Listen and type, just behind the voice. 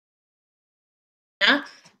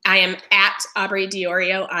I am at Aubrey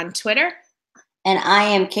DiOrio on Twitter. And I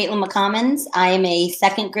am Caitlin McCommons. I am a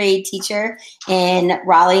second grade teacher in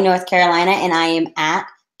Raleigh, North Carolina, and I am at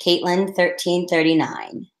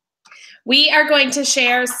Caitlin1339. We are going to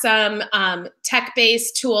share some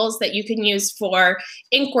tech-based tools that you can use for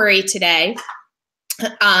inquiry today,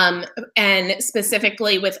 and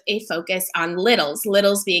specifically with a focus on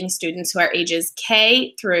littles being students who are ages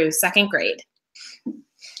K through second grade.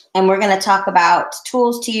 And we're going to talk about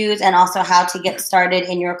tools to use and also how to get started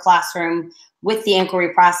in your classroom with the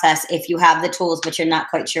inquiry process if you have the tools but you're not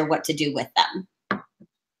quite sure what to do with them.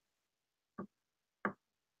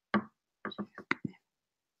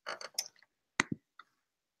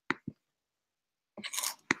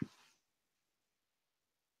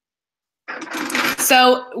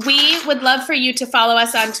 So we would love for you to follow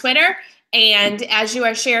us on Twitter. And as you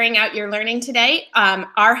are sharing out your learning today,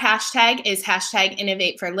 our hashtag is hashtag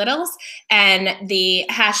Innovate for Littles. And the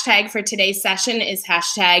hashtag for today's session is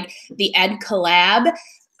hashtag the Ed Collab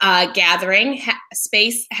gathering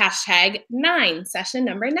space hashtag 9, session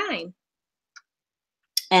number 9.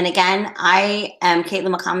 And again, I am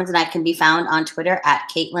Caitlin McCommons, and I can be found on Twitter at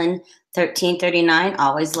Caitlin1339,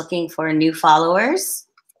 always looking for new followers.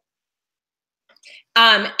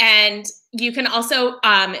 And you can also,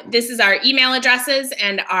 this is our email addresses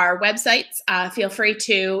and our websites. Feel free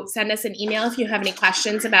to send us an email if you have any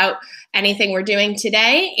questions about anything we're doing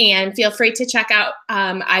today, and feel free to check out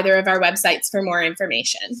either of our websites for more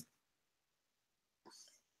information.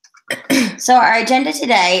 So our agenda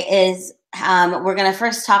today is we're going to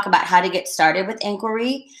first talk about how to get started with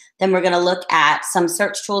inquiry. Then we're going to look at some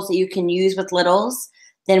search tools that you can use with littles.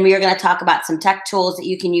 Then we are going to talk about some tech tools that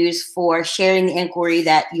you can use for sharing the inquiry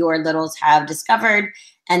that your littles have discovered.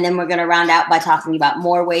 And then we're going to round out by talking about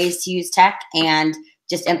more ways to use tech and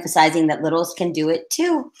just emphasizing that littles can do it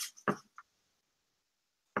too. All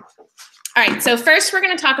right, so first we're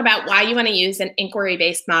going to talk about why you want to use an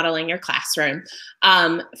inquiry-based model in your classroom.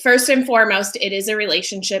 First and foremost, it is a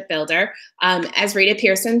relationship builder. As Rita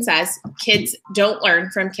Pearson says, kids don't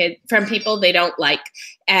learn from people they don't like.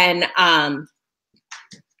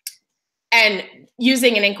 And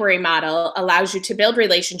using an inquiry model allows you to build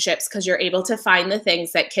relationships because you're able to find the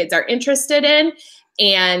things that kids are interested in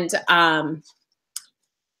and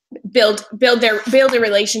build a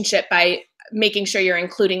relationship by making sure you're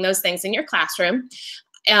including those things in your classroom.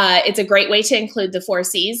 It's a great way to include the 4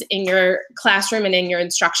 C's in your classroom and in your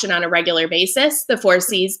instruction on a regular basis. The 4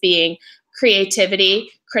 C's being creativity,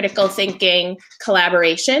 critical thinking,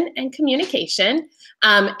 collaboration, and communication.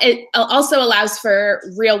 It also allows for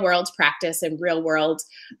real-world practice and real-world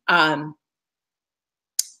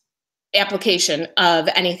application of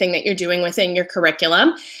anything that you're doing within your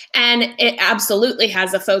curriculum. And it absolutely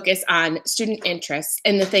has a focus on student interests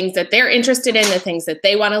and the things that they're interested in, the things that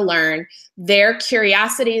they want to learn, their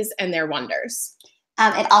curiosities and their wonders.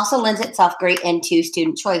 It also lends itself great into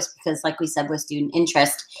student choice because, like we said, with student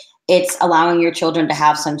interest, it's allowing your children to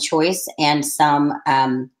have some choice and some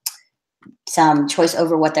choice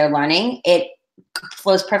over what they're learning. It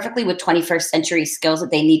flows perfectly with 21st century skills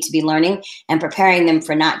that they need to be learning and preparing them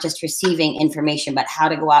for not just receiving information, but how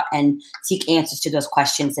to go out and seek answers to those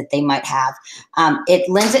questions that they might have. It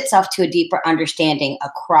lends itself to a deeper understanding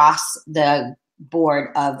across the board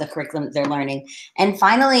of the curriculum that they're learning. And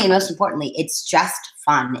finally, and most importantly, it's just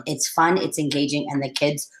fun. It's fun, it's engaging, and the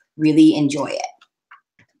kids really enjoy it.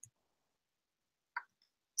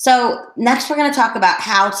 So next we're going to talk about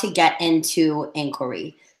how to get into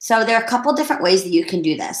inquiry. So there are a couple different ways that you can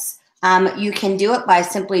do this. You can do it by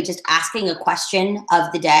simply just asking a question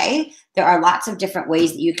of the day. There are lots of different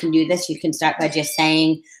ways that you can do this. You can start by just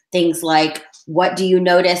saying things like, what do you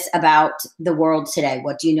notice about the world today?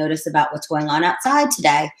 What do you notice about what's going on outside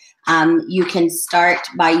today? You can start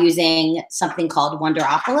by using something called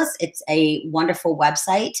Wonderopolis. It's a wonderful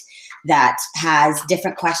website that has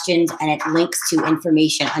different questions and it links to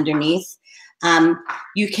information underneath.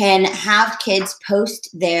 You can have kids post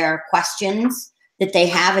their questions that they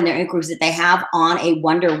have and their inquiries that they have on a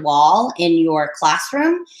Wonder wall in your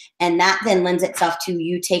classroom. And that then lends itself to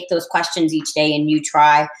you take those questions each day and you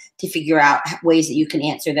try to figure out ways that you can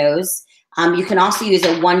answer those. You can also use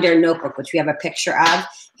a Wonder notebook, which we have a picture of.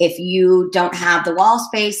 If you don't have the wall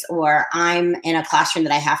space, or I'm in a classroom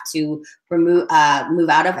that I have to move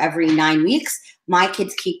out of every 9 weeks, my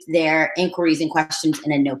kids keep their inquiries and questions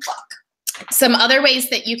in a notebook. Some other ways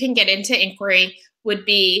that you can get into inquiry would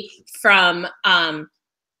be from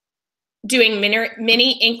doing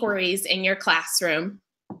mini inquiries in your classroom.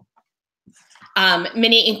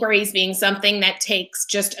 Mini inquiries being something that takes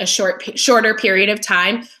just a shorter period of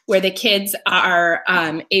time where the kids are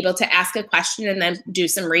able to ask a question and then do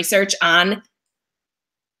some research on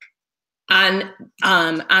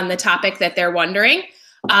the topic that they're wondering.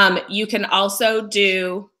 You can also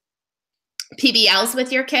do PBLs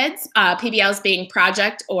with your kids, PBLs being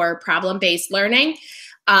project or problem-based learning,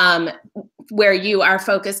 where you are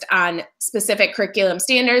focused on specific curriculum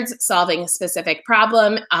standards, solving a specific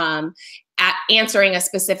problem, answering a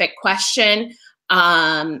specific question,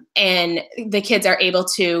 and the kids are able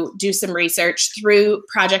to do some research through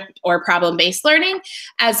project or problem-based learning,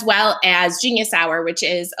 as well as Genius Hour, which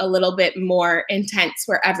is a little bit more intense,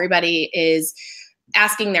 where everybody is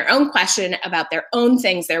asking their own question about their own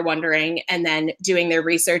things they're wondering, and then doing their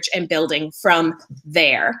research and building from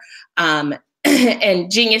there. And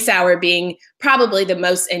Genius Hour being probably the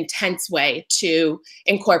most intense way to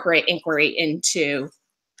incorporate inquiry into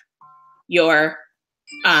your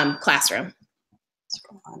classroom.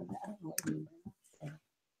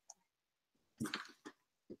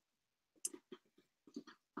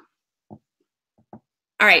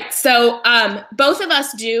 All right, so both of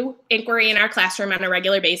us do inquiry in our classroom on a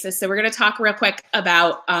regular basis. So we're going to talk real quick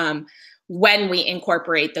about when we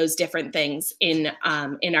incorporate those different things in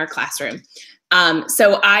our classroom.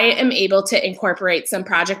 So I am able to incorporate some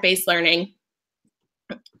project-based learning.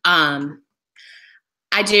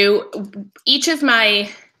 I do, each of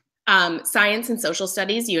my science and social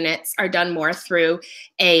studies units are done more through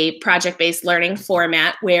a project-based learning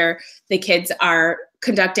format, where the kids are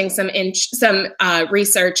conducting some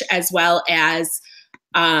research, as well as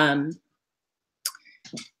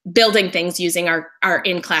building things using our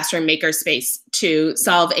in-classroom makerspace to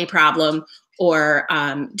solve a problem or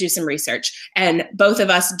do some research. And both of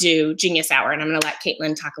us do Genius Hour, and I'm going to let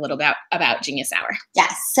Caitlin talk a little about Genius Hour.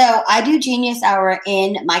 Yes, so I do Genius Hour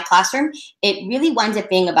in my classroom. It really winds up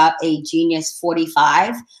being about a Genius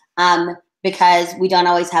 45, because we don't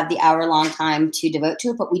always have the hour-long time to devote to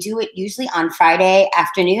it, but we do it usually on Friday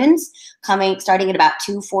afternoons, starting at about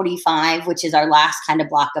 2:45, which is our last kind of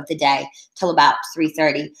block of the day, till about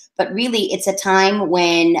 3:30. But really, it's a time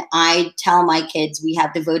when I tell my kids we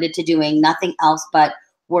have devoted to doing nothing else but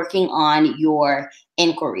working on your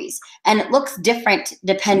inquiries. And it looks different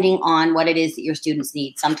depending on what it is that your students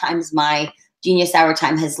need. Sometimes my Genius Hour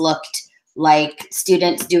time has looked like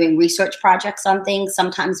students doing research projects on things.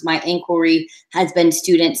 Sometimes my inquiry has been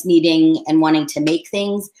students needing and wanting to make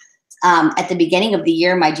things. At the beginning of the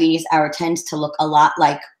year, my Genius Hour tends to look a lot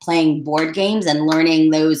like playing board games and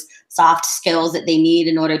learning those soft skills that they need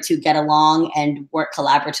in order to get along and work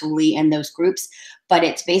collaboratively in those groups. But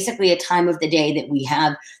it's basically a time of the day that we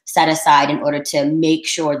have set aside in order to make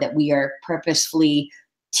sure that we are purposefully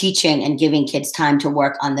teaching and giving kids time to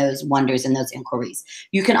work on those wonders and those inquiries.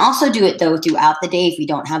 You can also do it, though, throughout the day. If you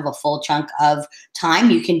don't have a full chunk of time,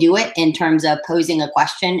 you can do it in terms of posing a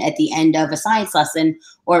question at the end of a science lesson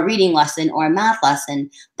or a reading lesson or a math lesson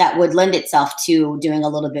that would lend itself to doing a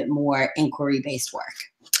little bit more inquiry-based work.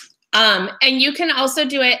 And you can also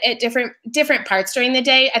do it at different parts during the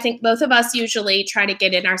day. I think both of us usually try to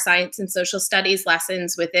get in our science and social studies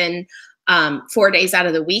lessons within 4 days out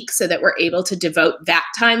of the week, so that we're able to devote that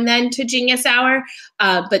time then to Genius Hour.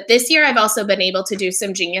 But this year, I've also been able to do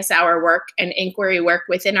some Genius Hour work and inquiry work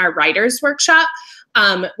within our writers workshop,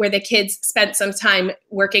 where the kids spent some time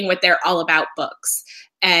working with their All About books.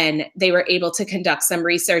 And they were able to conduct some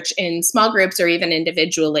research in small groups or even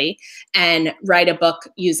individually and write a book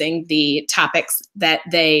using the topics that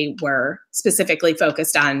they were specifically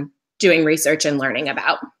focused on doing research and learning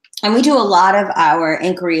about. And we do a lot of our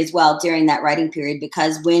inquiry as well during that writing period,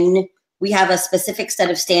 because when we have a specific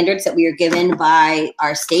set of standards that we are given by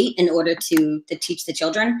our state in order to teach the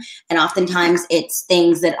children, and oftentimes it's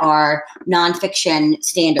things that are nonfiction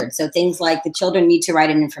standards. So things like the children need to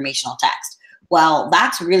write an informational text. Well,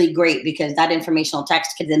 that's really great, because that informational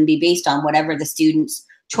text could then be based on whatever the student's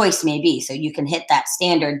choice may be. So you can hit that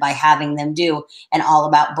standard by having them do an all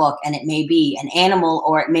about book, and it may be an animal,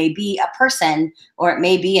 or it may be a person, or it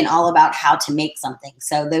may be an all about how to make something.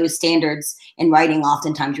 So those standards in writing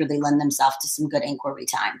oftentimes really lend themselves to some good inquiry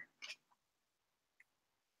time.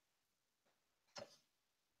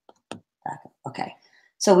 Okay,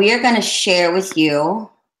 so we are going to share with you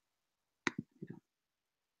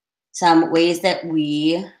some ways that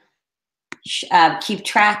we keep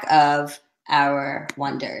track of our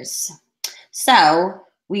wonders. So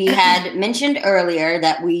we had mentioned earlier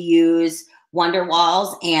that we use Wonder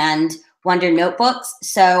Walls and Wonder Notebooks.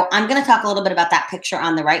 So I'm going to talk a little bit about that picture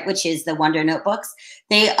on the right, which is the Wonder Notebooks.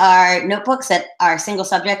 They are notebooks that are single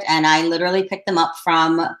subject, and I literally picked them up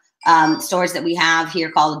from stores that we have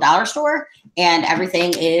here called the dollar store, and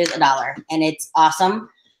everything is $1, and it's awesome.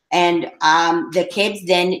 And the kids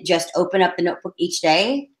then just open up the notebook each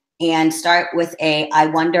day and start with a I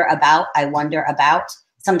wonder about.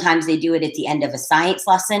 Sometimes they do it at the end of a science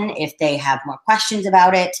lesson if they have more questions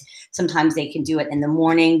about it. Sometimes they can do it in the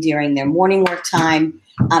morning during their morning work time.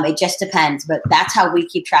 It just depends, but that's how we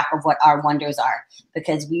keep track of what our wonders are,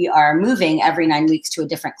 because we are moving every 9 weeks to a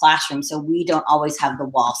different classroom, so we don't always have the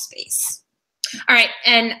wall space. All right,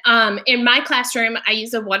 and in my classroom, I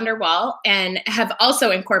use a Wonder Wall and have also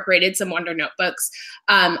incorporated some Wonder Notebooks.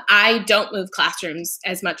 I don't move classrooms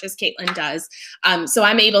as much as Caitlin does, so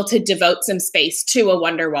I'm able to devote some space to a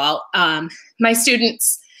Wonder Wall. My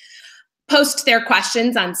students post their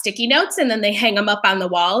questions on sticky notes, and then they hang them up on the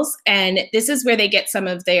walls, and this is where they get some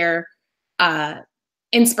of their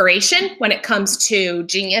inspiration when it comes to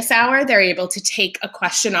Genius Hour. They're able to take a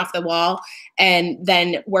question off the wall and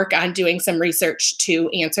then work on doing some research to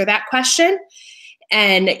answer that question.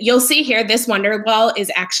 And you'll see here, this Wonder Wall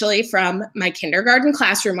is actually from my kindergarten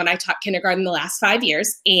classroom when I taught kindergarten the last 5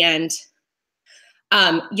 years. And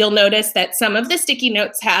you'll notice that some of the sticky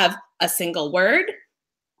notes have a single word,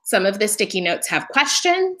 some of the sticky notes have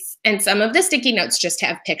questions, and some of the sticky notes just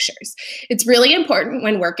have pictures. It's really important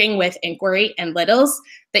when working with inquiry and littles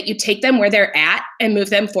that you take them where they're at and move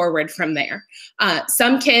them forward from there.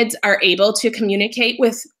 Some kids are able to communicate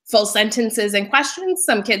with full sentences and questions.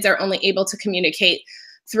 Some kids are only able to communicate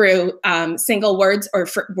through single words or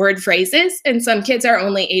word phrases, and some kids are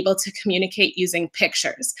only able to communicate using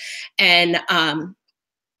pictures. And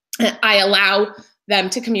I allow them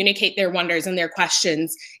to communicate their wonders and their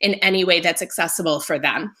questions in any way that's accessible for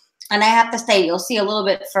them. And I have to say, you'll see a little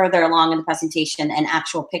bit further along in the presentation an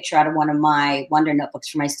actual picture out of one of my Wonder Notebooks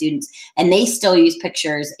for my students. And they still use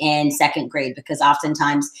pictures in 2nd grade because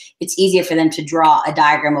oftentimes it's easier for them to draw a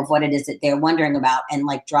diagram of what it is that they're wondering about and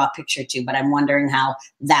like draw a picture to, but I'm wondering how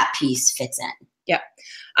that piece fits in. Yep.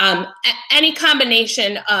 Any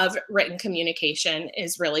combination of written communication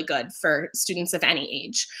is really good for students of any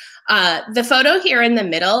age. The photo here in the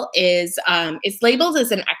middle is it's labeled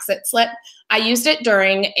as an exit slip. I used it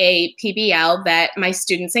during a PBL that my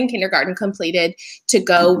students in kindergarten completed to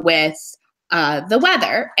go with the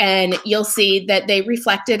weather. And you'll see that they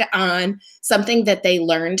reflected on something that they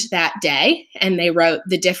learned that day, and they wrote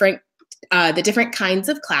the different kinds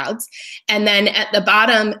of clouds. And then at the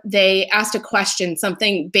bottom, they asked a question,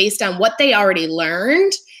 something based on what they already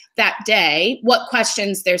learned that day, what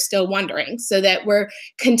questions they're still wondering, so that we're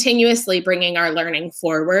continuously bringing our learning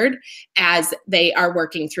forward as they are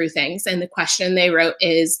working through things. And the question they wrote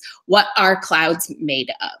is, what are clouds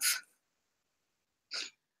made of?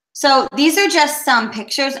 So these are just some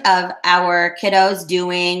pictures of our kiddos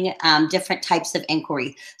doing different types of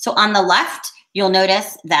inquiry. So on the left, you'll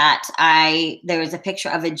notice that there was a picture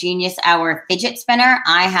of a Genius Hour fidget spinner.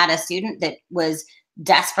 I had a student that was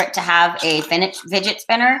desperate to have a fidget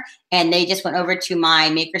spinner, and they just went over to my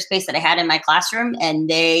makerspace that I had in my classroom, and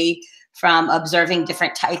they, from observing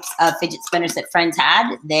different types of fidget spinners that friends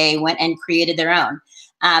had, they went and created their own.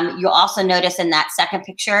 You'll also notice in that second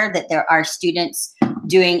picture that there are students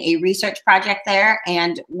doing a research project there,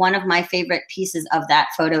 and one of my favorite pieces of that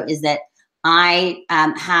photo is that I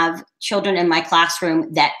have children in my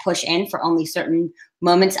classroom that push in for only certain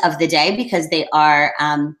moments of the day because they are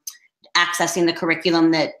accessing the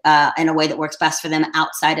curriculum that in a way that works best for them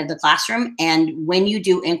outside of the classroom. And when you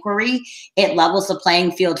do inquiry, it levels the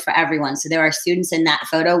playing field for everyone. So there are students in that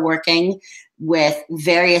photo working with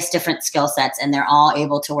various different skill sets, and they're all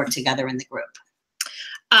able to work together in the group.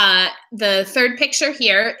 The third picture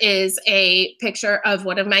here is a picture of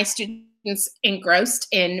one of my students engrossed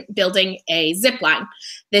in building a zip line.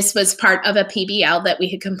 This was part of a PBL that we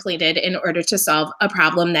had completed in order to solve a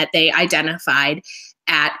problem that they identified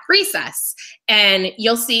at recess. And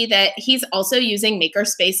you'll see that he's also using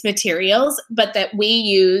makerspace materials, but that we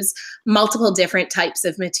use multiple different types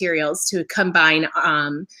of materials to combine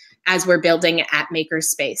as we're building at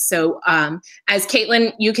makerspace. So as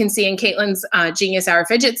Caitlin, you can see in Caitlin's Genius Hour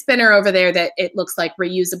fidget spinner over there that it looks like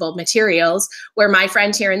reusable materials, where my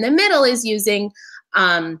friend here in the middle is using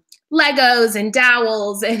Legos and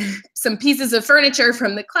dowels and some pieces of furniture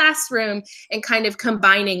from the classroom and kind of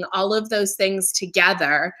combining all of those things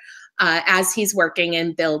together as he's working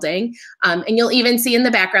and building. And you'll even see in the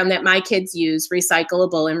background that my kids use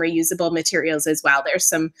recyclable and reusable materials as well. There's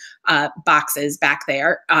some boxes back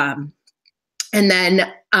there. And then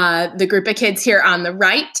the group of kids here on the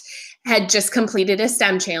right had just completed a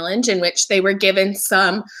STEM challenge in which they were given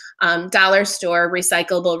some dollar store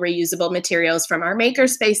recyclable, reusable materials from our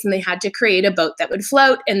makerspace, and they had to create a boat that would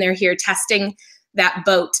float, and they're here testing that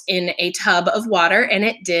boat in a tub of water, and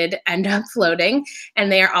it did end up floating,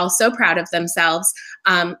 and they are all so proud of themselves.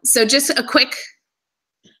 So just a quick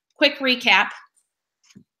recap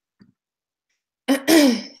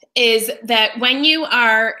is that when you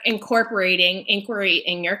are incorporating inquiry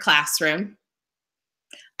in your classroom,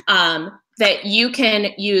 that you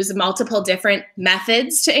can use multiple different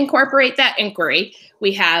methods to incorporate that inquiry.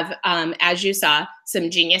 We have, as you saw, some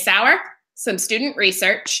Genius Hour, some student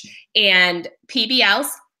research, and PBLs,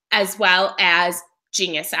 as well as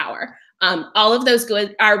Genius Hour. All of those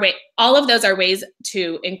are ways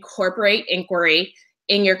to incorporate inquiry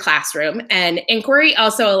in your classroom. And inquiry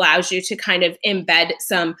also allows you to kind of embed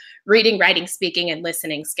some reading, writing, speaking, and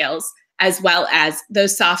listening skills, as well as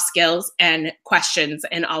those soft skills and questions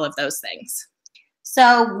and all of those things.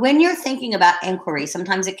 So when you're thinking about inquiry,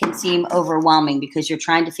 sometimes it can seem overwhelming because you're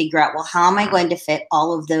trying to figure out, well, how am I going to fit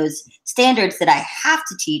all of those standards that I have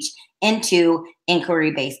to teach into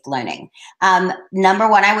inquiry-based learning? Number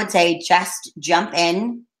one, I would say just jump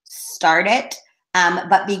in, start it,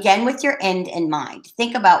 but begin with your end in mind.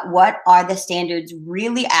 Think about what are the standards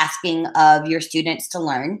really asking of your students to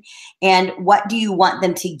learn, and what do you want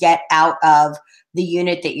them to get out of the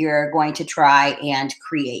unit that you're going to try and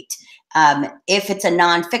create. If it's a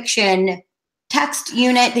nonfiction text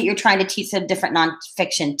unit that you're trying to teach some different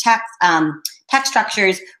nonfiction text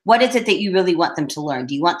structures, what is it that you really want them to learn?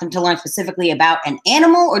 Do you want them to learn specifically about an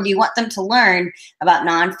animal, or do you want them to learn about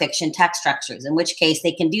nonfiction text structures? In which case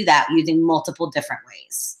they can do that using multiple different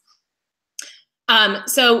ways.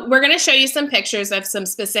 So we're going to show you some pictures of some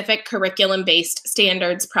specific curriculum-based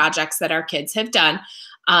standards projects that our kids have done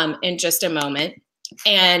in just a moment.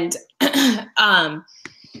 And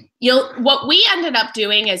what we ended up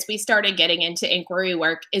doing as we started getting into inquiry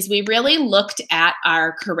work is we really looked at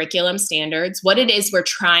our curriculum standards, what it is we're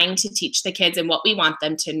trying to teach the kids and what we want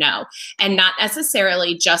them to know, and not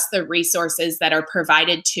necessarily just the resources that are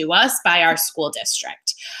provided to us by our school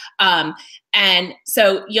district. And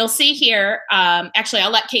so you'll see here, actually,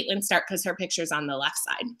 I'll let Caitlin start because her picture's on the left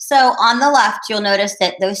side. So on the left, you'll notice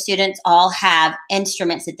that those students all have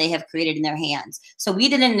instruments that they have created in their hands. So we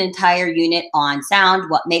did an entire unit on sound,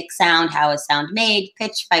 what makes sound, how is sound made,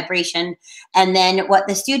 pitch, vibration. And then what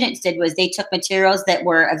the students did was they took materials that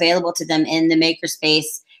were available to them in the makerspace,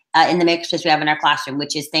 we have in our classroom,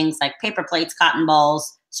 which is things like paper plates, cotton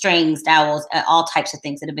balls, strings, dowels, all types of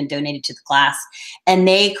things that have been donated to the class. And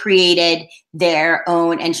they created their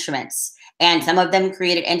own instruments. And some of them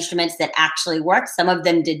created instruments that actually worked. Some of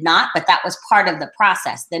them did not, but that was part of the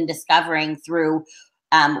process, them discovering through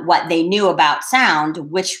what they knew about sound,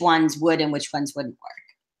 which ones would and which ones wouldn't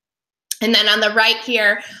work. And then on the right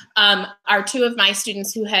here are two of my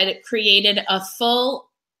students who had created a full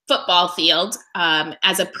football field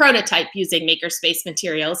as a prototype using makerspace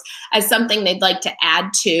materials as something they'd like to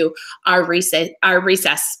add to our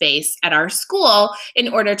recess space at our school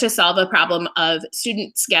in order to solve a problem of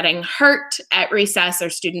students getting hurt at recess or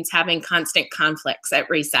students having constant conflicts at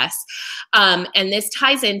recess. And this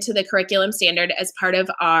ties into the curriculum standard as part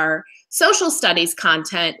of our social studies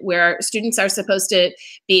content, where students are supposed to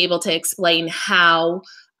be able to explain how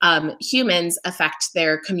humans affect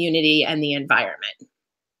their community and the environment.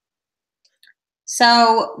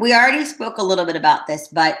 So we already spoke a little bit about this,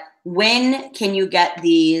 but when can you get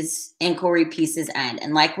these inquiry pieces in?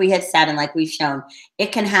 And like we had said, and like we've shown,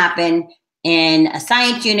 it can happen in a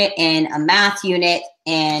science unit, in a math unit,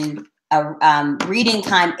 in a reading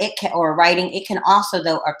time, or writing. It can also,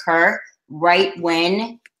 though, occur right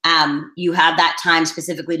when you have that time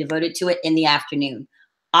specifically devoted to it in the afternoon.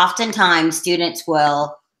 Oftentimes, students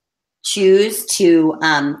will choose to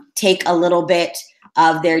take a little bit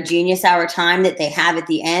of their Genius Hour time that they have at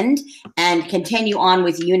the end and continue on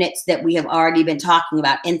with units that we have already been talking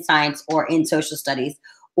about in science or in social studies,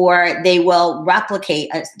 or they will duplicate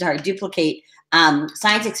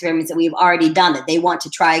science experiments that we've already done that they want to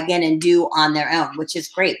try again and do on their own, which is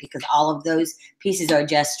great because all of those pieces are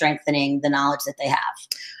just strengthening the knowledge that they have.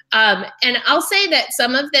 And I'll say that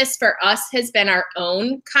some of this for us has been our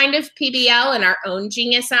own kind of PBL and our own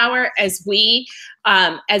Genius Hour as we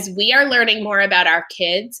are learning more about our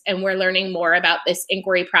kids and we're learning more about this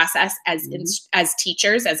inquiry process as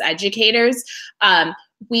teachers, as educators.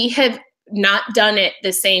 We have not done it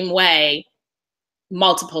the same way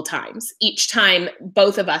multiple times. Each time,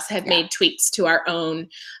 both of us have made tweaks to our own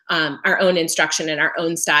instruction and our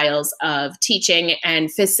own styles of teaching and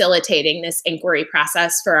facilitating this inquiry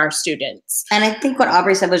process for our students. And I think what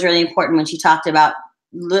Aubrey said was really important when she talked about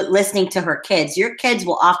listening to her kids. Your kids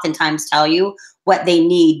will oftentimes tell you what they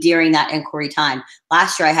need during that inquiry time.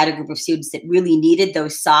 Last year, I had a group of students that really needed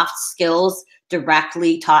those soft skills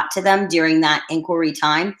directly taught to them during that inquiry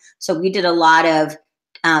time. So we did a lot of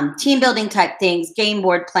team building type things, game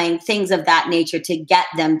board playing, things of that nature to get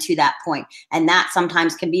them to that point. And that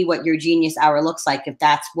sometimes can be what your genius hour looks like if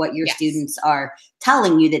that's what your students are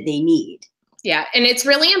telling you that they need. Yeah. And it's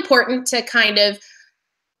really important to kind of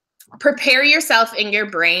prepare yourself in your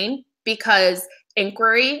brain, because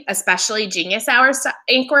inquiry, especially genius hour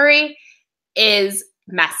inquiry, is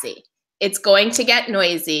messy. It's going to get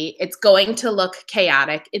noisy. It's going to look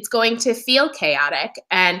chaotic. It's going to feel chaotic.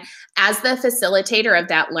 And as the facilitator of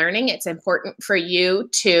that learning, it's important for you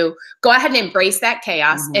to go ahead and embrace that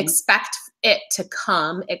chaos, expect it to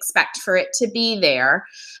come, expect for it to be there,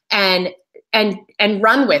 and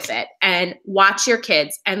run with it, and watch your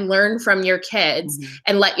kids and learn from your kids,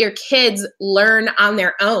 and let your kids learn on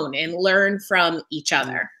their own and learn from each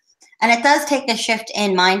other. And it does take a shift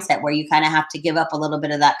in mindset where you kind of have to give up a little bit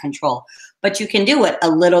of that control. But you can do it a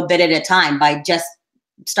little bit at a time by just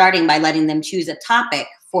starting by letting them choose a topic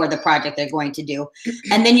for the project they're going to do.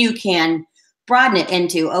 And then you can broaden it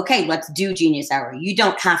into, okay, let's do Genius Hour. You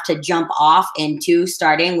don't have to jump off into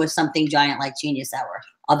starting with something giant like Genius Hour.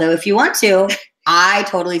 Although if you want to, I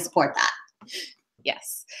totally support that.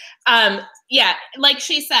 Yes. Yeah, like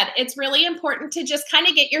she said, it's really important to just kind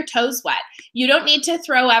of get your toes wet. You don't need to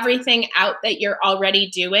throw everything out that you're already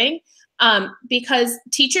doing, because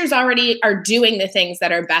teachers already are doing the things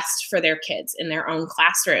that are best for their kids in their own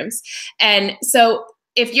classrooms. And so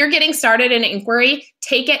if you're getting started in inquiry,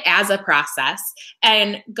 take it as a process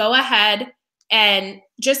and go ahead and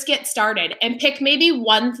just get started and pick maybe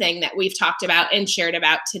one thing that we've talked about and shared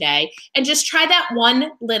about today, and just try that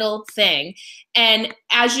one little thing. And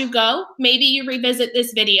as you go, maybe you revisit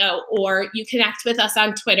this video, or you connect with us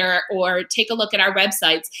on Twitter, or take a look at our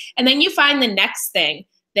websites, and then you find the next thing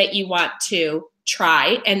that you want to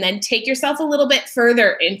try, and then take yourself a little bit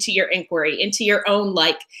further into your inquiry, into your own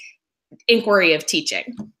inquiry of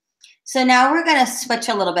teaching. So now we're going to switch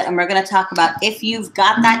a little bit, and we're going to talk about, if you've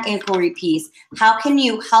got that inquiry piece, how can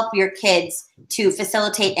you help your kids to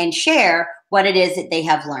facilitate and share what it is that they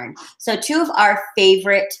have learned? So two of our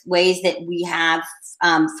favorite ways that we have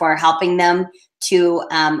for helping them to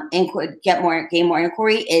gain more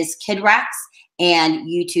inquiry is KidRex and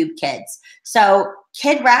YouTube Kids. So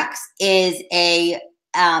KidRex is a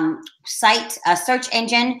site, a search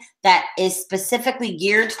engine that is specifically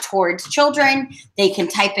geared towards children. They can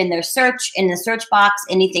type in their search in the search box,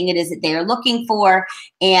 anything it is that they are looking for,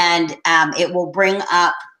 and it will bring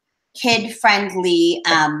up kid-friendly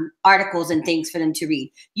articles and things for them to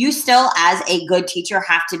read. You still, as a good teacher,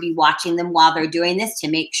 have to be watching them while they're doing this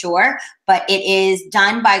to make sure, but it is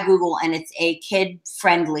done by Google, and it's a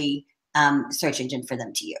kid-friendly search engine for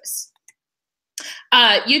them to use.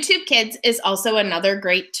 YouTube Kids is also another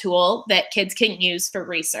great tool that kids can use for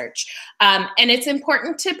research. And it's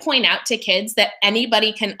important to point out to kids that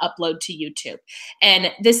anybody can upload to YouTube.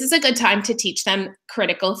 And this is a good time to teach them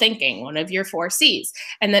critical thinking, one of your 4 C's,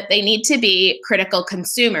 and that they need to be critical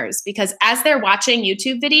consumers, because as they're watching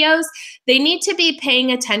YouTube videos, they need to be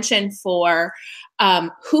paying attention for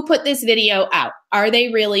who put this video out? Are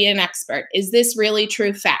they really an expert? Is this really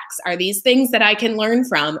true facts? Are these things that I can learn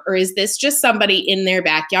from? Or is this just somebody in their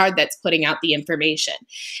backyard that's putting out the information?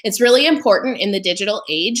 It's really important in the digital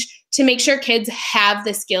age to make sure kids have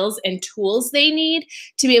the skills and tools they need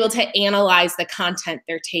to be able to analyze the content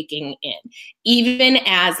they're taking in, even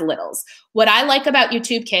as littles. What I like about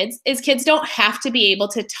YouTube Kids is kids don't have to be able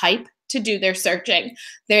to type to do their searching.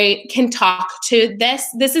 They can talk to this.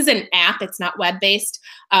 This is an app. It's not web-based.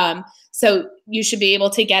 So you should be able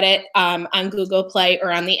to get it on Google Play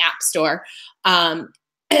or on the App Store.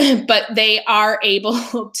 But they are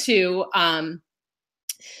able to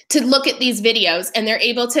look at these videos, and they're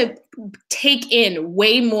able to take in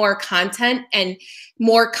way more content and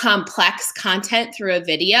more complex content through a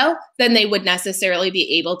video than they would necessarily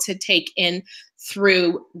be able to take in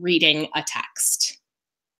through reading a text.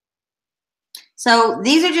 So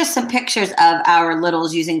these are just some pictures of our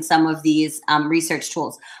littles using some of these research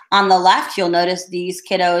tools. On the left, you'll notice these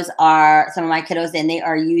kiddos are some of my kiddos, and they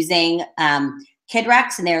are using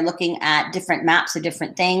KidRex, and they're looking at different maps of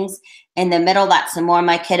different things. In the middle, that's some more of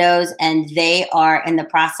my kiddos, and they are in the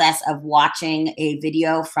process of watching a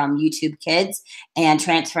video from YouTube Kids and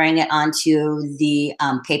transferring it onto the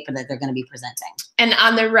paper that they're going to be presenting. And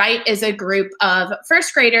on the right is a group of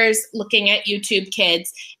first graders looking at YouTube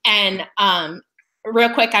Kids. And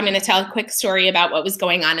real quick, I'm going to tell a quick story about what was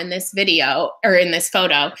going on in this video, or in this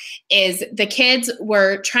photo. Is the kids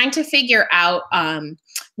were trying to figure out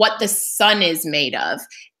what the sun is made of.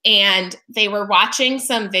 and they were watching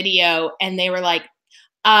some video and they were like,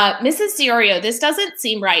 Mrs. DiOrio, this doesn't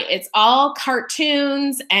seem right. It's all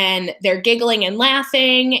cartoons and they're giggling and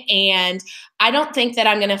laughing, and I don't think that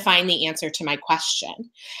I'm going to find the answer to my question.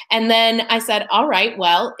 And then I said, all right,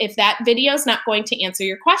 well, if that video is not going to answer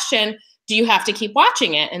your question, do you have to keep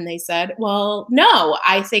watching it? And they said, well, no,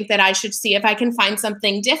 I think that I should see if I can find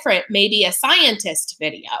something different, maybe a scientist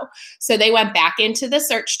video. So they went back into the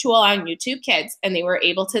search tool on YouTube Kids, and they were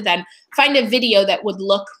able to then find a video that would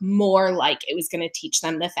look more like it was going to teach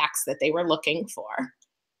them the facts that they were looking for.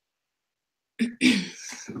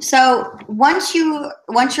 So once your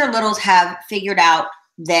littles have figured out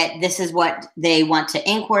that this is what they want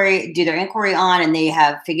to do their inquiry on, and they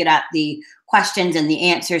have figured out the questions and the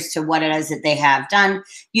answers to what it is that they have done,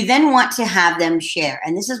 you then want to have them share.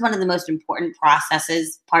 And this is one of the most important parts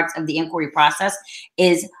of the inquiry process,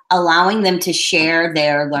 is allowing them to share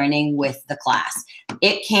their learning with the class.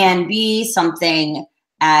 It can be something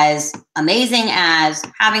as amazing as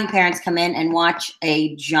having parents come in and watch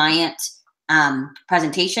a giant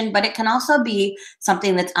presentation, but it can also be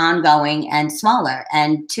something that's ongoing and smaller.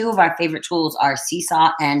 And two of our favorite tools are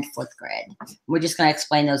Seesaw and Flipgrid. We're just going to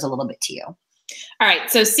explain those a little bit to you. All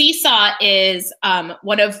right. So Seesaw is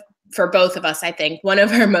for both of us, I think, one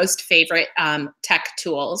of our most favorite tech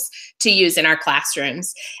tools to use in our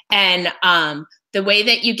classrooms. And the way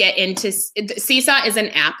that you get into Seesaw is an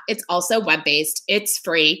app. It's also web-based. It's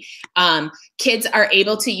free. Kids are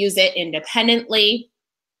able to use it independently.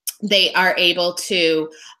 They are able to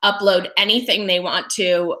upload anything they want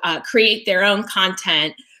to, create their own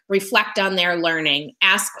content, reflect on their learning,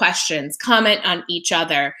 ask questions, comment on each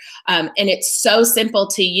other. And it's so simple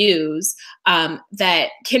to use that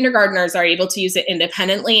kindergartners are able to use it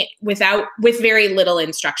independently with very little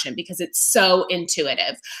instruction, because it's so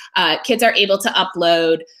intuitive. Kids are able to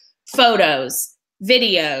upload photos,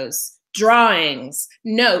 videos, drawings,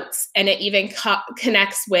 notes, and it even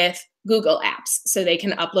connects with Google Apps. So they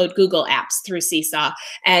can upload Google Apps through Seesaw,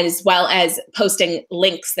 as well as posting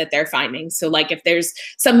links that they're finding. So like if there's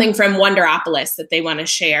something from Wonderopolis that they want to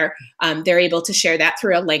share, they're able to share that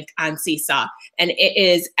through a link on Seesaw. And it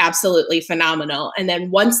is absolutely phenomenal. And then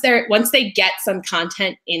once they get some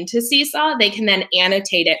content into Seesaw, they can then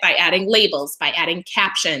annotate it by adding labels, by adding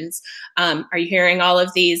captions. Are you hearing all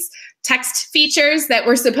of these text features that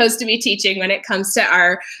we're supposed to be teaching when it comes to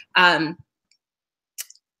our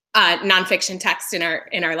nonfiction text in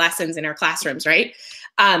our lessons in our classrooms, right?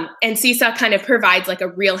 And Seesaw kind of provides like a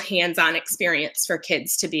real hands-on experience for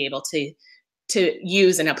kids to be able to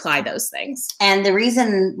use and apply those things. And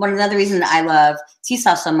another reason that I love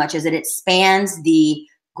Seesaw so much is that it spans the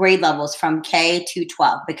grade levels from K to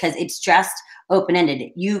 12, because it's just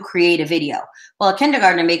open-ended. You create a video. Well, a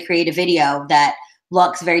kindergartner may create a video that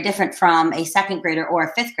looks very different from a second grader or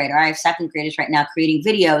a fifth grader. I have second graders right now creating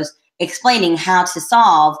videos explaining how to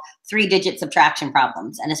solve 3-digit subtraction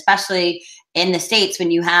problems. And especially in the States, when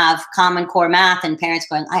you have Common Core math and parents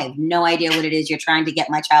going, I have no idea what it is you're trying to get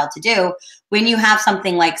my child to do. When you have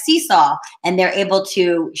something like Seesaw and they're able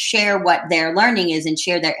to share what their learning is and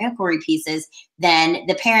share their inquiry pieces, then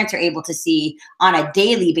the parents are able to see on a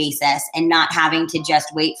daily basis and not having to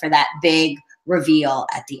just wait for that big reveal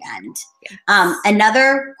at the end. Yes.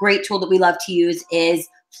 Another great tool that we love to use is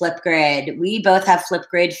Flipgrid. We both have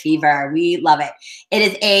Flipgrid fever. We love it. It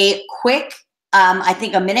is a quick, I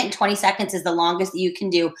think 1 minute and 20 seconds is the longest that you can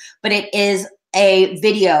do, but it is a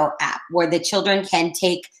video app where the children can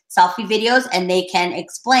take selfie videos and they can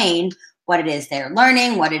explain what it is they're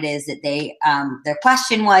learning, what it is that their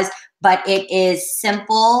question was, but it is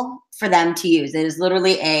simple for them to use. It is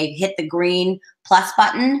literally hit the green plus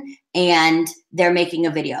button and they're making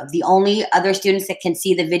a video. The only other students that can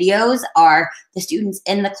see the videos are the students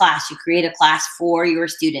in the class. You create a class for your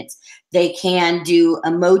students. They can do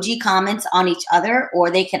emoji comments on each other, or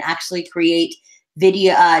they can actually create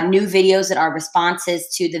new videos that are responses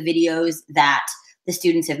to the videos that the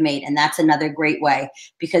students have made. And that's another great way,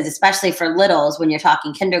 because especially for littles, when you're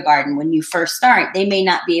talking kindergarten, when you first start, they may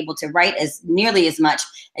not be able to write nearly as much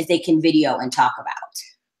as they can video and talk about.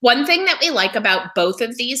 One thing that we like about both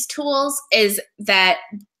of these tools is that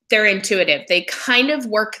they're intuitive. They kind of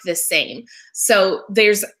work the same. So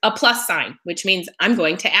there's a plus sign, which means I'm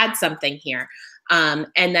going to add something here. And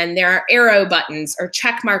then there are arrow buttons or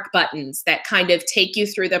check mark buttons that kind of take you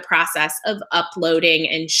through the process of uploading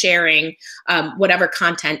and sharing whatever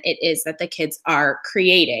content it is that the kids are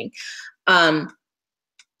creating. And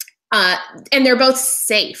they're both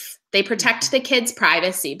safe. They protect the kids'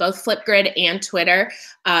 privacy. Both Flipgrid and Twitter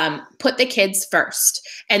put the kids first.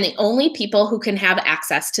 And the only people who can have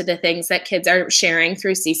access to the things that kids are sharing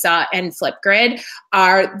through Seesaw and Flipgrid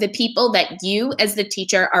are the people that you as the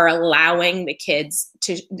teacher are allowing the kids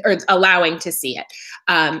to, or allowing to see it.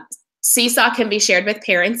 Seesaw can be shared with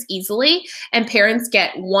parents easily, and parents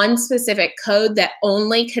get one specific code that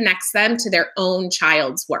only connects them to their own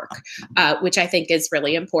child's work, which I think is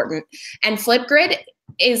really important. And Flipgrid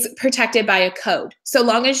is protected by a code. So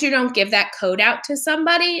long as you don't give that code out to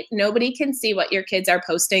somebody, nobody can see what your kids are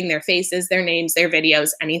posting, their faces, their names, their videos,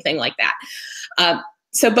 anything like that.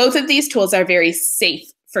 So both of these tools are very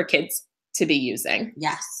safe for kids to be using.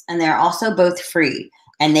 Yes, and they're also both free.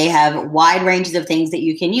 And they have wide ranges of things that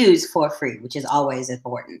you can use for free, which is always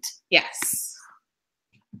important. Yes.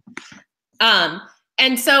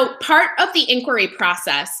 And so part of the inquiry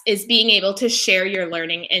process is being able to share your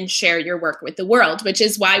learning and share your work with the world, which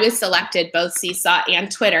is why we selected both Seesaw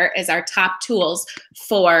and Twitter as our top tools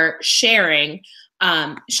for sharing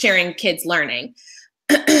kids' learning.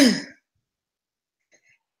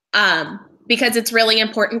 Because it's really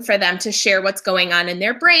important for them to share what's going on in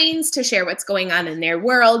their brains, to share what's going on in their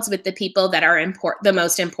worlds with the people that are the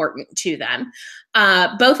most important to them.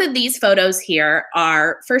 Both of these photos here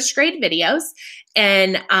are first grade videos.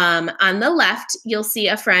 And on the left, you'll see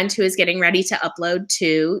a friend who is getting ready to upload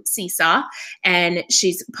to Seesaw. And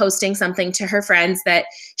she's posting something to her friends that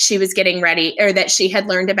she was getting ready, or that she had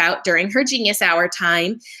learned about during her Genius Hour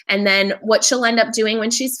time. And then what she'll end up doing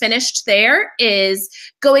when she's finished there is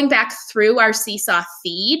going back through our Seesaw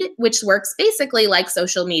feed, which works basically like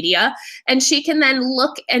social media. And she can then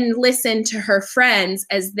look and listen to her friends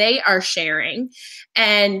as they are sharing.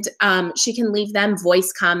 And she can leave them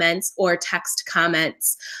voice comments or text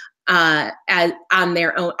comments on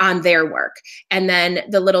their work. And then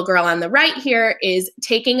the little girl on the right here is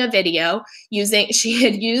taking a video she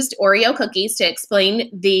had used Oreo cookies to explain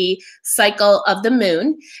the cycle of the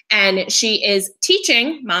moon. And she is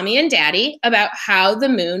teaching mommy and daddy about how the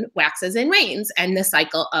moon waxes and wanes and the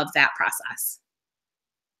cycle of that process.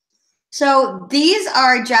 So these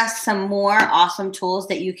are just some more awesome tools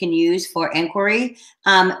that you can use for inquiry.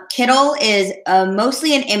 Kiddle is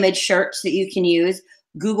mostly an image search that you can use.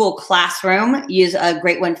 Google Classroom is a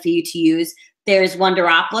great one for you to use. There's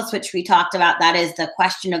Wonderopolis, which we talked about. That is the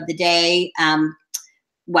question of the day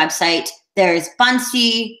website. There's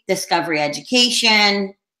Buncee, Discovery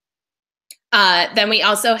Education. Then we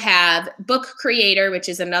also have Book Creator, which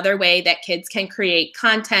is another way that kids can create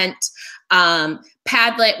content.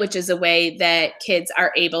 Padlet, which is a way that kids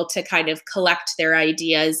are able to kind of collect their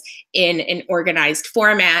ideas in an organized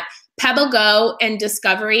format. PebbleGo and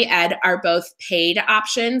Discovery Ed are both paid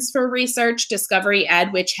options for research. Discovery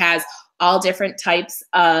Ed, which has all different types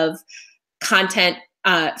of content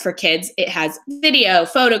for kids. It has video,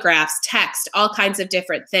 photographs, text, all kinds of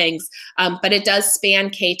different things, but it does span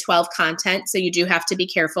K-12 content, so you do have to be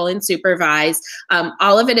careful and supervise.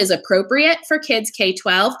 All of it is appropriate for kids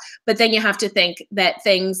K-12, but then you have to think that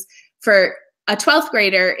things for a 12th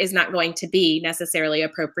grader is not going to be necessarily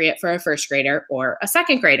appropriate for a first grader or a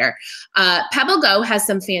second grader. PebbleGo has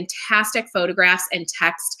some fantastic photographs and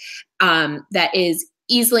text that is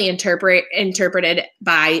easily interpreted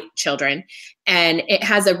by children. And it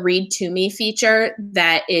has a read to me feature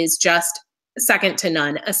that is just second to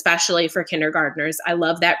none, especially for kindergartners. I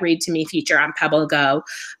love that read to me feature on PebbleGo.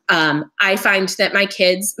 I find that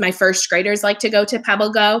my first graders like to go to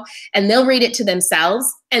PebbleGo and they'll read it to themselves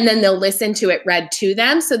and then they'll listen to it read to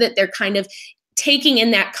them so that they're kind of taking in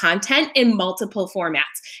that content in multiple formats,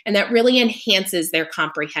 and that really enhances their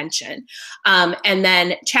comprehension. And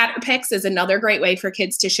then Chatterpix is another great way for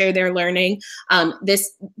kids to share their learning. This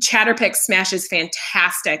Chatterpix smashes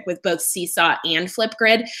fantastic with both Seesaw and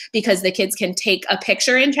Flipgrid because the kids can take a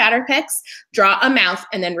picture in Chatterpix, draw a mouth,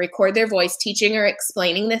 and then record their voice teaching or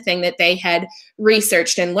explaining the thing that they had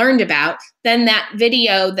researched and learned about. Then that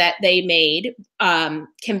video that they made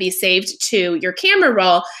can be saved to your camera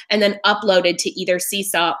roll and then uploaded to either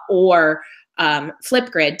Seesaw or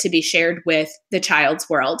Flipgrid to be shared with the child's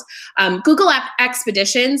world. Google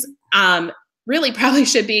Expeditions really probably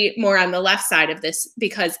should be more on the left side of this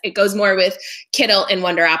because it goes more with Kiddle and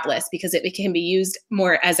Wonderopolis because it can be used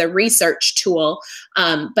more as a research tool.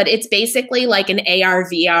 But it's basically like an AR,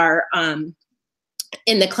 VR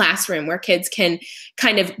in the classroom where kids can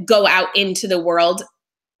kind of go out into the world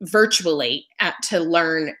virtually to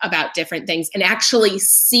learn about different things and actually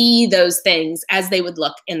see those things as they would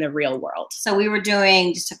look in the real world. So we were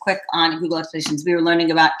doing just a quick on Google Expeditions. We were learning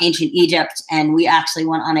about ancient Egypt, and we actually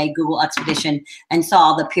went on a Google expedition and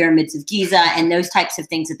saw the pyramids of Giza and those types of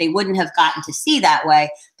things that they wouldn't have gotten to see that way.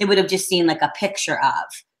 They would have just seen like a picture of.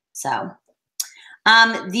 So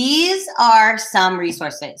these are some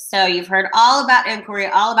resources. So you've heard all about inquiry,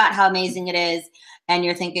 all about how amazing it is. And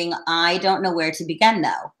you're thinking, I don't know where to begin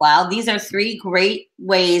though. Well, these are 3 great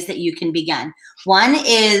ways that you can begin. One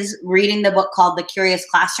is reading the book called The Curious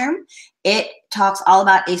Classroom. It talks all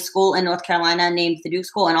about a school in North Carolina named the Duke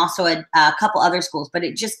School and also a couple other schools, but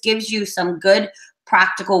it just gives you some good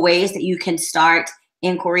practical ways that you can start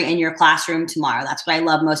inquiry in your classroom tomorrow. That's what I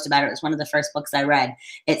love most about it. It was one of the first books I read.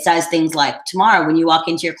 It says things like, tomorrow when you walk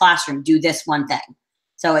into your classroom, do this one thing.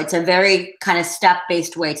 So it's a very kind of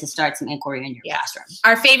step-based way to start some inquiry in your classroom.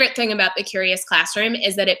 Our favorite thing about the Curious Classroom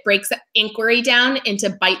is that it breaks inquiry down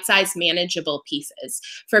into bite-sized manageable pieces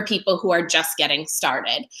for people who are just getting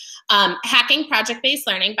started. Hacking Project-Based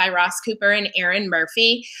Learning by Ross Cooper and Erin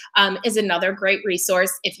Murphy is another great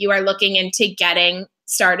resource if you are looking into getting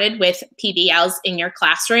started with PBLs in your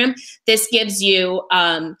classroom. This gives you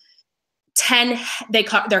 10,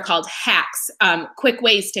 they're called hacks, quick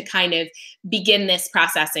ways to kind of begin this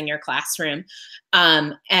process in your classroom.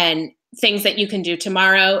 And things that you can do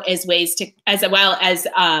tomorrow is ways to, as well as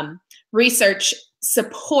research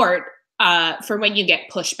support for when you get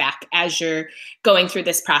pushback as you're going through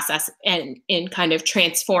this process and in kind of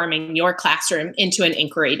transforming your classroom into an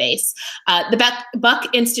inquiry base. The Buck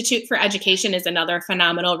Institute for Education is another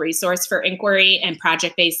phenomenal resource for inquiry and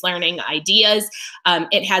project-based learning ideas.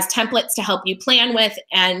 It has templates to help you plan with,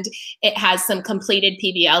 and it has some completed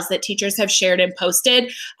PBLs that teachers have shared and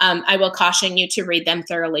posted. I will caution you to read them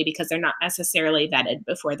thoroughly because they're not necessarily vetted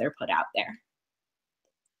before they're put out there.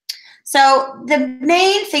 So the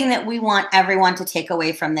main thing that we want everyone to take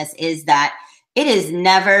away from this is that it is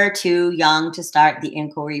never too young to start the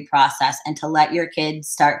inquiry process and to let your kids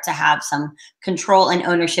start to have some control and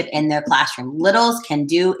ownership in their classroom. Littles can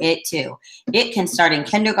do it too. It can start in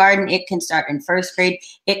kindergarten. It can start in first grade.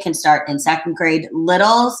 It can start in second grade.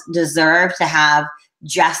 Littles deserve to have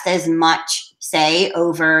just as much say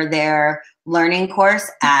over their learning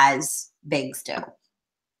course as bigs do.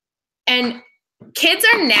 And kids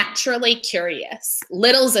are naturally curious.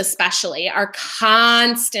 Littles especially are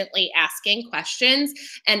constantly asking questions.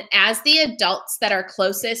 And as the adults that are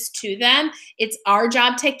closest to them, it's our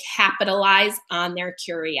job to capitalize on their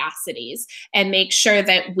curiosities and make sure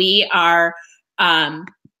that we are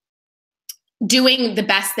doing the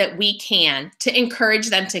best that we can to encourage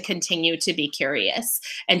them to continue to be curious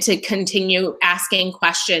and to continue asking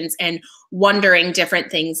questions and wondering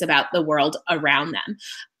different things about the world around them.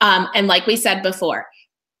 And like we said before,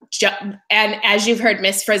 and as you've heard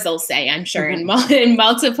Miss Frizzle say, I'm sure in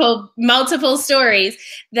multiple stories,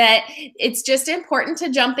 that it's just important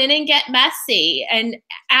to jump in and get messy and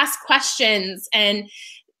ask questions. And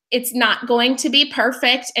it's not going to be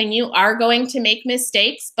perfect and you are going to make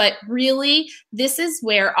mistakes, but really this is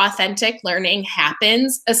where authentic learning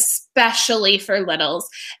happens, especially for littles.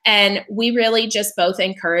 And we really just both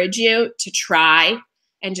encourage you to try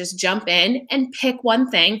and just jump in and pick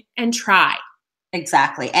one thing and try.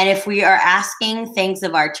 Exactly. And if we are asking things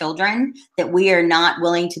of our children that we are not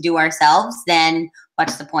willing to do ourselves, then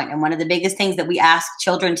what's the point? And one of the biggest things that we ask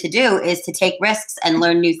children to do is to take risks and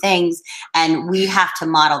learn new things. And we have to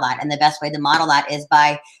model that. And the best way to model that is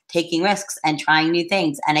by taking risks and trying new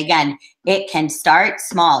things. And again, it can start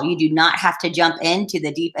small. You do not have to jump into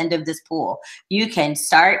the deep end of this pool. You can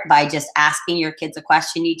start by just asking your kids a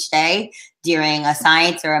question each day during a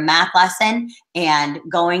science or a math lesson and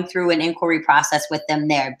going through an inquiry process with them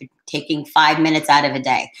there, taking 5 minutes out of a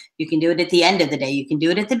day. You can do it at the end of the day. You can do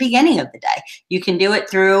it at the beginning of the day. You can do it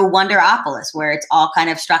through Wonderopolis, where it's all kind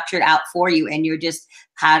of structured out for you and you're just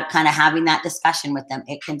kind of having that discussion with them.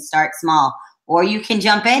 It can start small, or you can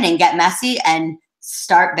jump in and get messy and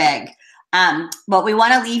start big. But we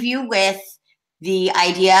want to leave you with the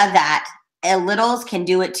idea that littles can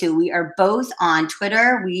do it too. We are both on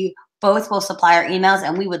Twitter. We both will supply our emails,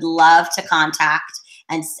 and we would love to contact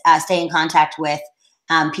and stay in contact with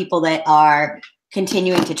people that are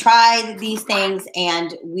continuing to try these things,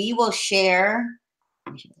 and we will share.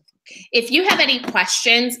 If you have any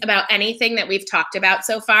questions about anything that we've talked about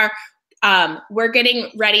so far, we're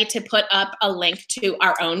getting ready to put up a link to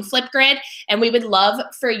our own Flipgrid, and we would love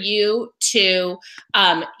for you to,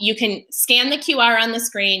 you can scan the QR on the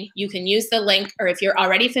screen, you can use the link, or if you're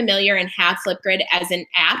already familiar and have Flipgrid as an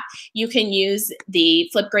app, you can use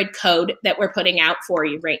the Flipgrid code that we're putting out for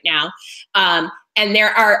you right now. And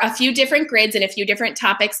there are a few different grids and a few different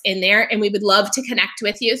topics in there, and we would love to connect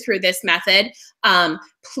with you through this method.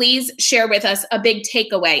 Please share with us a big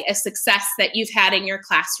takeaway, a success that you've had in your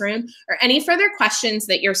classroom, or any further questions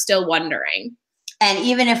that you're still wondering. And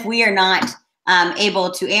even if we are not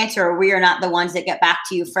able to answer, or we are not the ones that get back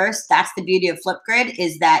to you first, that's the beauty of Flipgrid,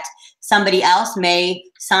 is that somebody else may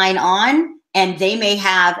sign on and they may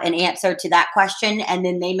have an answer to that question, and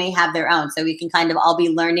then they may have their own. So we can kind of all be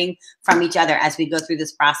learning from each other as we go through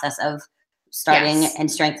this process of starting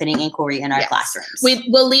and strengthening inquiry in our classrooms.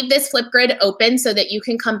 We'll leave this Flipgrid open so that you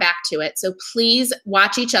can come back to it. So please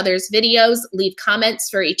watch each other's videos, leave comments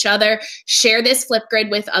for each other, share this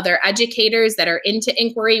Flipgrid with other educators that are into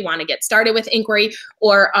inquiry, want to get started with inquiry,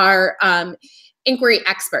 or are inquiry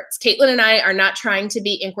experts. Caitlin and I are not trying to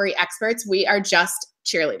be inquiry experts. We are just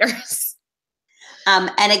cheerleaders.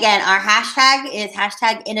 And again, our hashtag is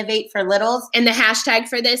 #InnovateForLittles. And the hashtag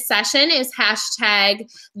for this session is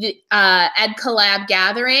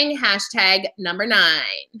 #EdCollabGathering, #9.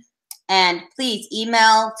 And please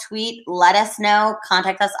email, tweet, let us know,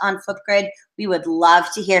 contact us on Flipgrid. We would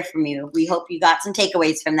love to hear from you. We hope you got some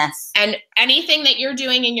takeaways from this. And anything that you're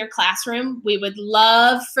doing in your classroom, we would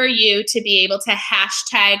love for you to be able to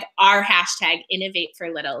hashtag our hashtag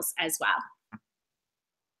 #InnovateForLittles as well.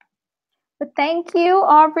 But thank you,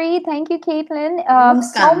 Aubrey. Thank you, Caitlin.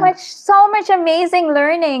 So much amazing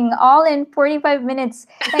learning, all in 45 minutes.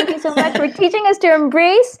 Thank you so much for teaching us to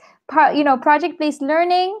embrace, project-based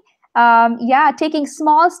learning. Taking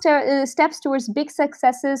small steps towards big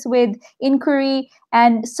successes with inquiry,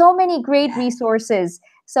 and so many great resources.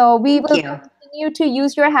 So we will continue to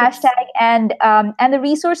use your hashtag and the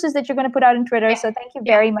resources that you're going to put out on Twitter. So thank you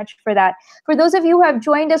very much for that. For those of you who have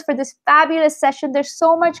joined us for this fabulous session, there's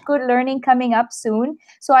so much good learning coming up soon.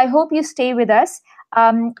 So I hope you stay with us.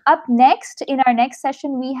 Up next, in our next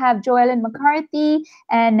session, we have Joellen McCarthy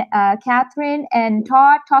and Catherine and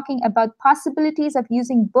Todd talking about possibilities of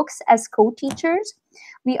using books as co-teachers.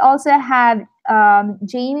 We also have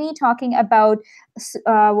Jamie talking about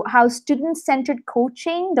how student-centered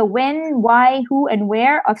coaching, the when, why, who, and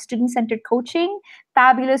where of student-centered coaching.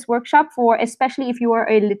 Fabulous workshop for, especially if you are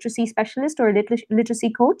a literacy specialist or a literacy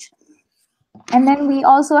coach. And then we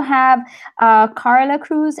also have Carla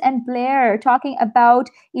Cruz and Blair talking about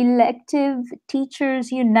Elective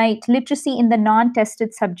Teachers Unite, literacy in the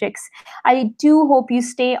non-tested subjects. I do hope you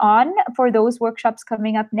stay on for those workshops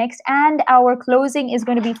coming up next. And our closing is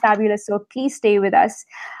going to be fabulous, so please stay with us.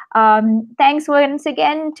 Thanks once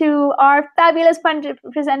again to our fabulous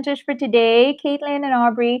presenters for today, Caitlin and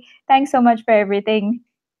Aubrey. Thanks so much for everything.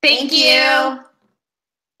 Thank you.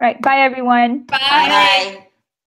 Right, bye everyone. Bye.